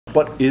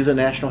what is a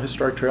National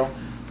Historic Trail.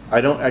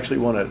 I don't actually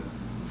want to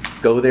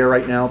go there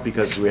right now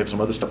because we have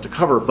some other stuff to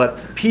cover,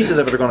 but pieces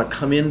of it are going to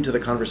come into the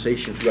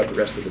conversation throughout the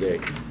rest of the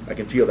day. I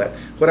can feel that.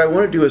 What I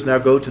want to do is now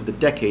go to the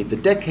decade. The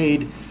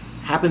decade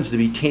happens to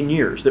be 10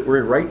 years that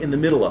we're right in the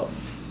middle of,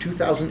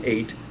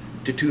 2008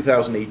 to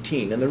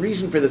 2018. And the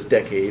reason for this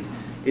decade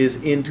is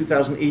in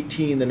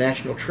 2018, the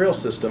National Trail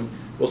System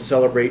will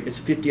celebrate its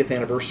 50th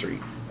anniversary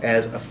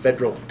as a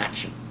federal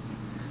action.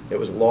 There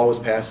was a law was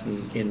passed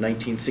in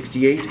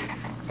 1968.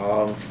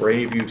 For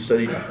any of you who've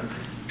studied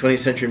 20th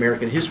century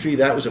American history,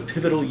 that was a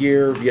pivotal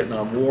year.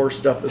 Vietnam War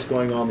stuff was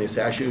going on, the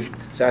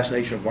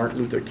assassination of Martin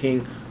Luther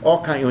King,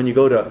 all kind. When you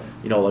go to,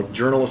 like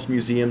journalist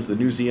museums, the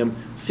Newseum,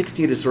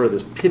 68 is sort of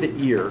this pivot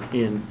year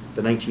in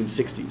the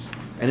 1960s.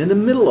 And in the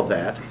middle of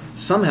that,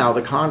 somehow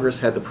the Congress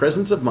had the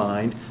presence of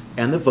mind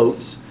and the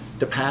votes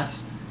to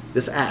pass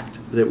this act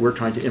that we're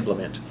trying to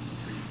implement.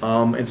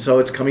 And so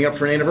it's coming up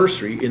for an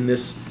anniversary in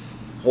this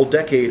whole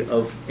decade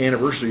of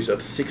anniversaries of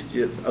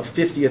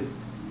 50th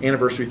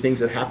anniversary things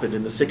that happened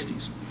in the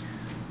 60s.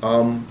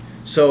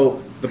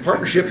 So the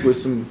partnership with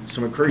some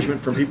encouragement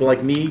from people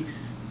like me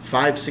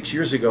 5-6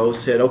 years ago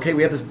said, okay,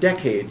 we have this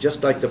decade,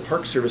 just like the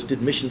Park Service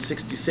did Mission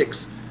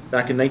 66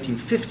 back in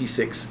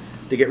 1956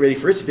 to get ready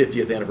for its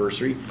 50th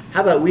anniversary.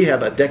 How about we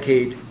have a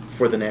decade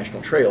for the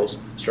National Trails,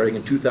 starting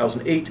in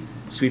 2008,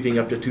 sweeping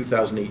up to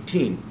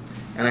 2018.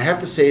 And I have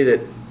to say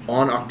that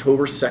on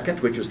October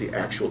 2nd, which was the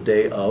actual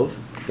day of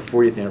the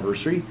 40th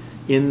anniversary,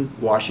 in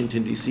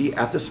Washington, D.C.,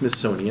 at the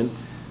Smithsonian,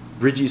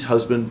 Bridgie's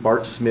husband,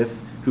 Bart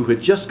Smith, who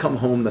had just come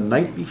home the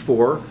night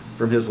before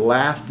from his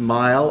last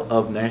mile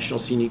of National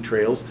Scenic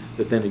Trails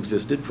that then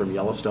existed from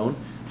Yellowstone,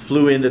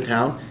 flew into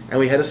town, and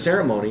we had a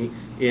ceremony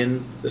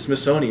in the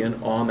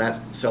Smithsonian on that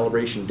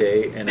celebration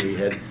day, and we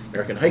had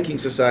American Hiking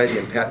Society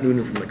and Pat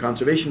Noonan from the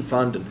Conservation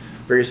Fund and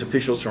various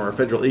officials from our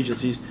federal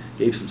agencies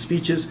gave some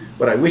speeches.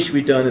 What I wish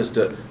we'd done is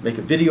to make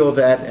a video of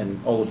that,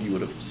 and all of you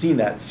would have seen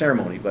that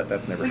ceremony, but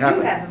that's never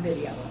happened. We do have a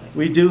video of it.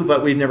 We do,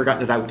 but we've never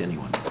gotten it out to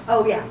anyone.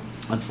 Oh, yeah.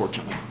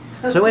 Unfortunately.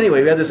 So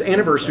anyway, we had this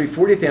anniversary,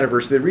 40th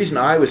anniversary. The reason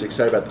I was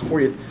excited about the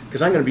 40th,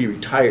 because I'm going to be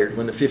retired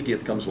when the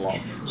 50th comes along.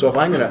 So if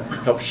I'm going to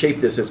help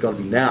shape this, it's going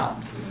to be now.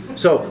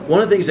 So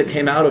one of the things that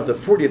came out of the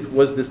 40th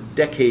was this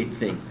decade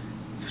thing,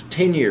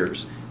 10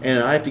 years.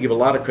 And I have to give a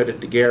lot of credit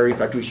to Gary. In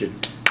fact, we should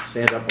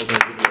stand up. We're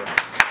going to give you a hand.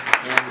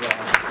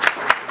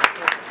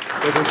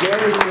 With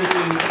Gary's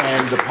thinking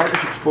and the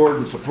Partnerships Board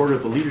and support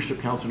of the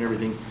Leadership Council and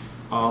everything,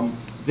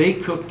 they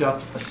cooked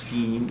up a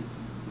scheme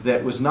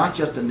that was not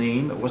just a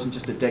name, it wasn't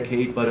just a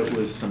decade, but it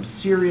was some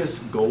serious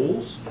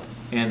goals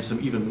and some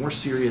even more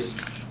serious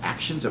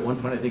actions. At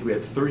one point, I think we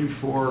had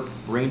 34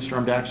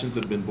 brainstormed actions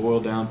that had been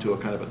boiled down to a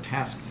kind of a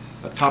task,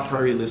 a top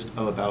priority list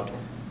of about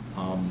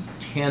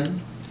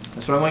 10.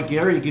 And so I want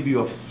Gary to give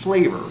you a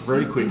flavor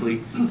very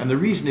quickly. And the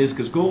reason is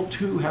because goal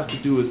 2 has to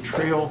do with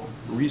trail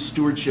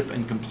stewardship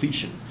and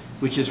completion,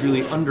 which is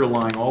really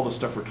underlying all the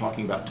stuff we're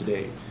talking about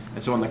today.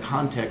 And so in the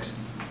context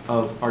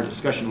of our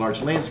discussion,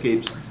 large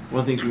landscapes, one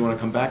of the things we want to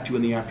come back to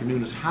in the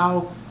afternoon is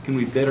how can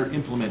we better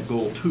implement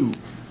goal 2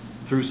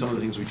 through some of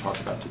the things we talked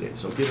about today.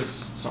 So give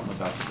us something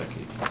about the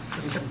decade.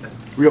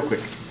 Real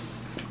quick.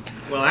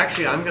 Well,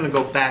 actually, I'm going to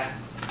go back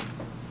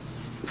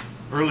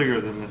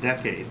earlier than the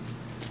decade.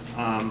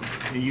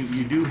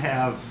 You do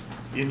have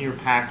in your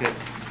packet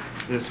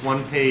this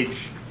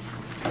one-page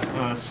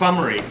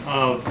summary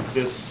of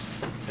this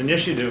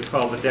initiative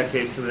called the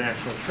Decade for the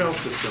National Trail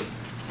System.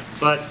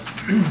 But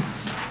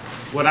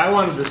what I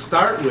wanted to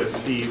start with,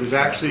 Steve, is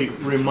actually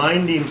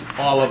reminding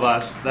all of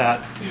us that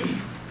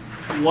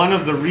one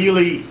of the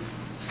really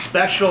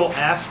special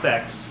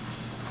aspects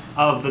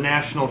of the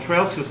National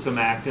Trail System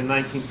Act in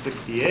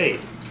 1968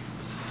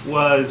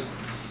 was,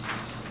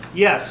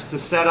 yes, to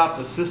set up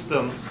a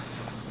system,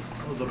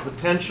 the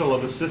potential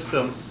of a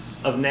system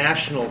of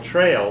national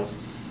trails,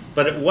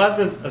 but it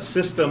wasn't a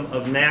system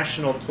of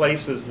national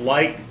places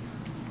like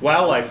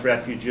wildlife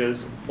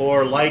refuges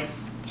or like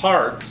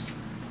parks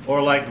or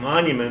like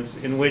monuments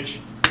in which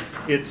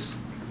it's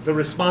the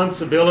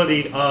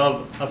responsibility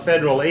of a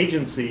federal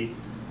agency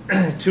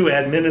to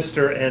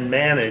administer and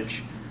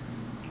manage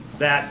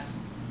that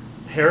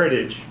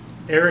heritage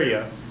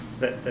area,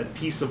 that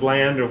piece of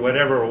land or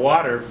whatever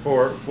water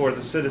for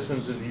the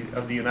citizens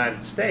of the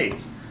United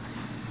States.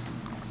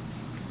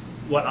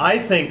 What I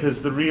think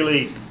is the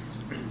really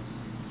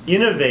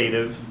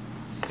innovative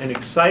and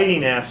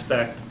exciting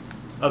aspect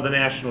of the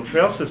National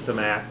Trail System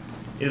Act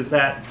is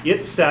that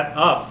it set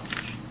up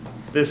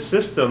this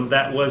system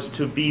that was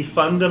to be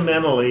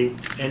fundamentally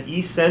and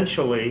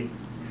essentially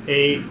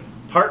a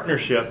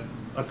partnership,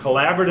 a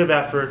collaborative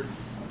effort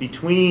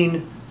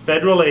between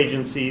federal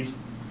agencies,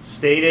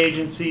 state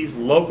agencies,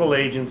 local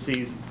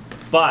agencies,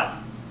 but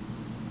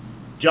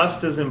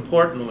just as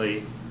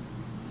importantly,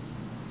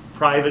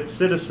 private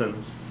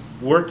citizens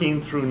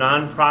working through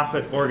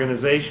nonprofit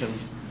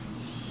organizations,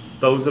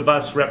 those of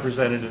us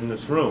represented in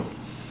this room.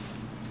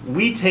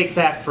 We take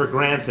that for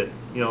granted,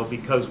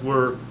 because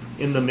we're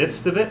in the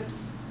midst of it,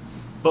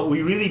 but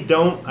we really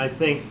don't, I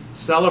think,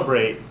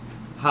 celebrate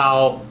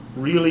how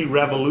really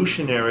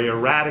revolutionary or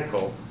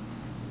radical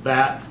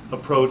that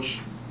approach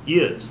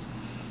is.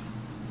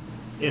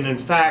 And in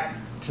fact,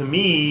 to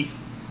me,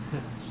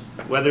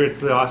 whether it's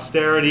the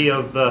austerity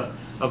of the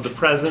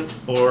present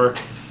or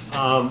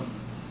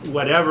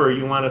whatever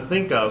you want to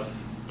think of,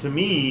 to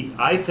me,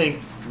 I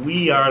think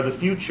we are the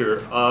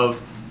future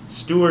of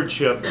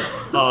stewardship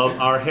of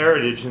our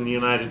heritage in the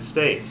United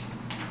States.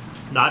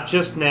 Not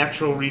just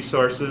natural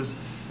resources,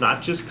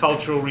 not just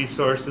cultural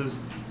resources,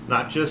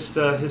 not just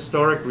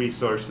historic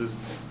resources,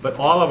 but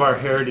all of our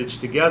heritage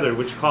together,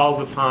 which calls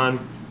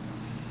upon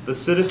the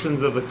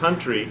citizens of the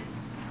country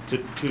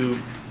to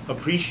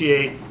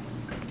appreciate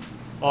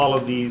all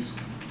of these,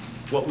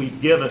 what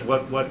we've given,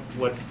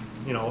 what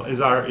you know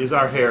is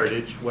our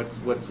heritage,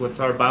 what's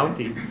our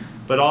bounty,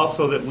 but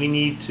also that we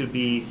need to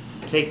be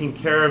taking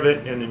care of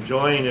it and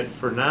enjoying it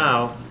for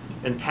now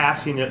and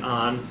passing it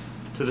on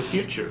to the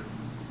future.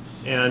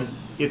 And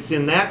it's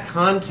in that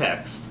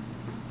context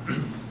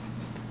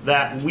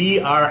that we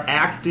are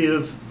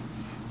active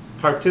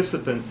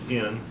participants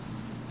in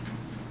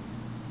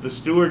the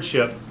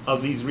stewardship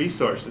of these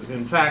resources.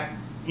 In fact,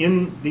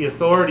 in the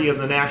authority of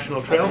the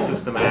National Trail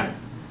System Act,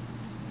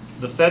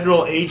 the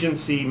federal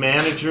agency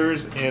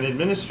managers and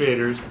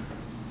administrators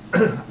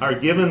are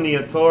given the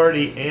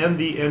authority and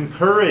the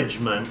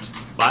encouragement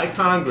by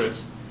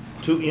Congress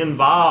to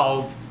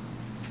involve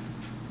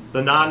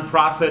the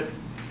nonprofit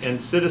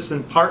and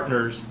citizen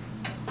partners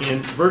in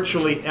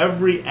virtually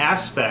every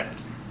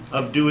aspect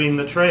of doing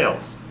the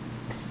trails,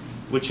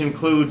 which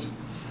includes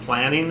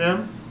planning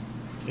them,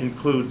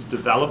 includes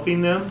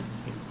developing them,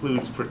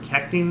 includes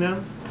protecting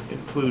them,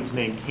 includes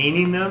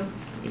maintaining them,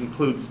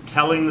 includes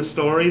telling the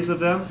stories of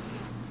them,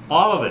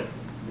 all of it.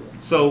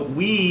 So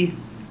we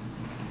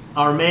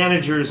are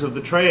managers of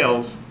the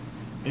trails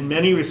in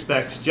many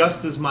respects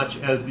just as much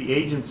as the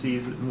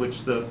agencies in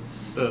which that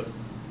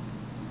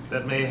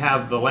may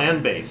have the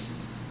land base.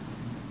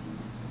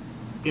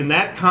 In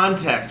that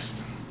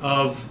context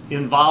of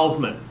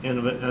involvement and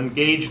of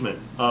engagement,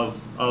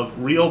 of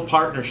real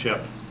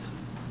partnership,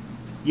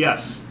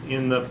 yes,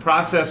 in the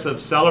process of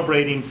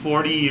celebrating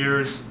 40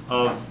 years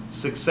of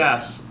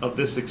success of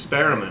this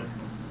experiment,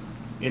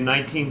 in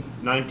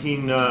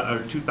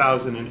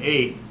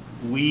 2008,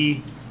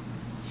 we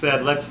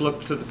said, let's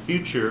look to the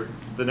future,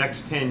 the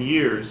next 10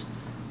 years,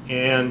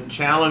 and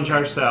challenge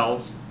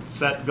ourselves,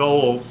 set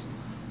goals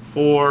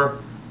for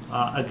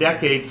a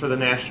decade for the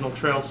National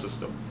Trail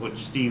System, which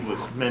Steve was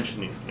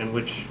mentioning, and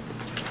which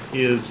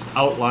is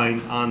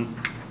outlined on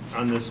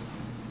this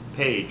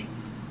page.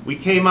 We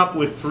came up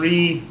with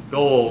 3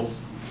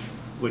 goals,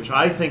 which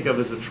I think of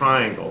as a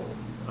triangle.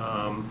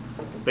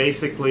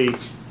 Basically,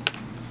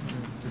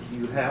 do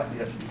you have?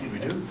 Yes, we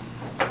do.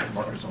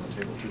 Markers on the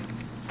table too.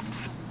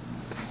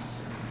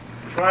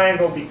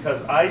 Triangle,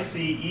 because I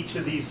see each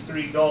of these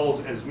 3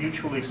 goals as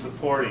mutually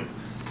supporting.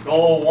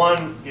 Goal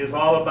 1 is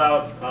all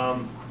about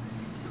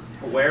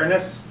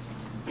awareness,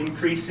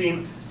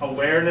 increasing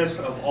awareness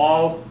of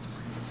all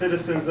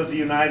citizens of the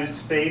United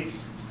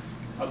States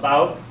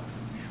about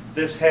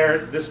this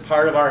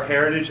part of our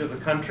heritage of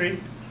the country,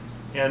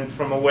 and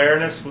from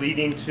awareness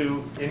leading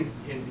to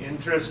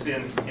interest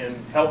in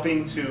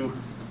helping to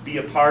be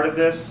a part of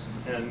this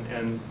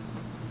and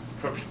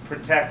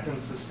protect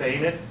and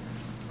sustain it.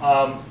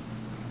 A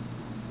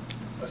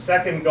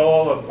second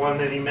goal, of one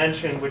that he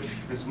mentioned, which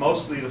is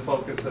mostly the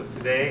focus of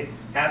today,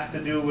 has to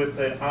do with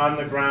the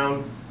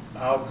on-the-ground,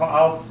 I'll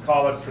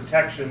call it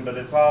protection, but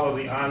it's all of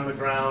the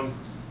on-the-ground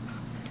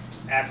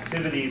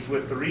activities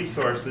with the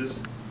resources.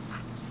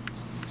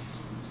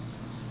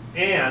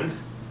 And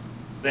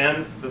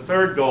then the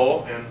third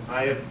goal, and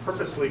I am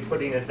purposely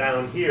putting it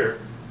down here,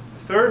 the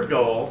third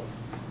goal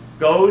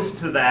goes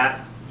to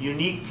that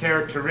unique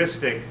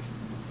characteristic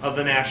of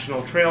the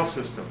National Trail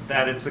System,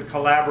 that it's a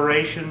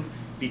collaboration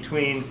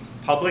between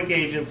public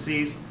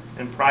agencies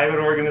and private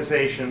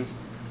organizations.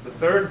 The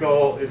third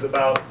goal is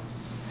about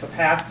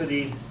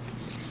capacity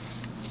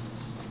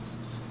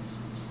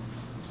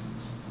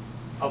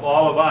of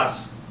all of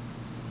us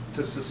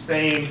to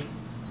sustain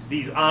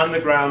these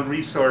on-the-ground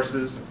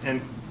resources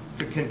and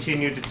to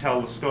continue to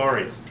tell the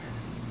stories.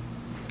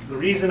 The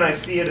reason I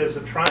see it as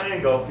a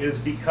triangle is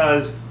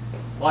because,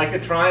 like a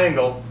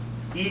triangle,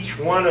 each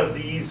one of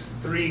these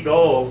 3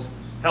 goals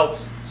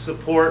helps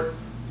support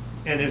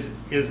and is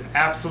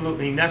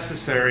absolutely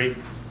necessary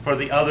for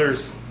the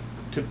others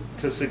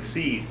to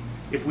succeed.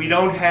 If we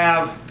don't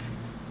have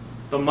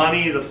the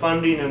money, the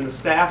funding, and the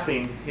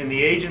staffing in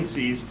the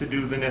agencies to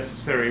do the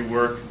necessary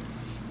work,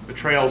 the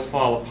trails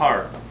fall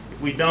apart. If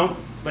we don't,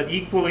 but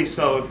equally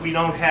so, if we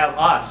don't have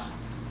us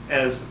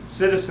as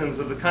citizens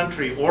of the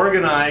country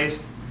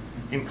organized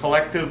in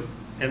collective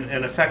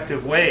and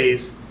effective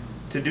ways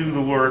to do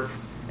the work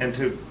and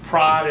to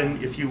prod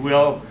and, if you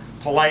will,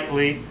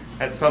 politely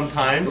at some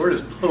times. The word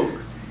is poke.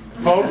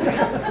 Poke,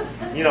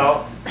 you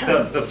know,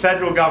 the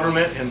federal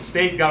government and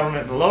state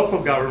government and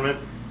local government,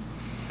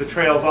 the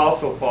trails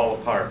also fall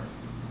apart.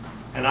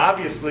 And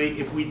obviously,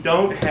 if we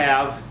don't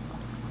have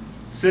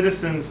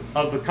citizens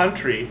of the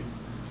country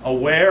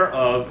aware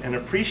of and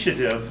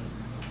appreciative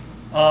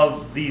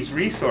of these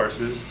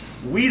resources,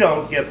 we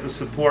don't get the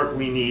support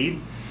we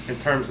need in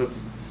terms of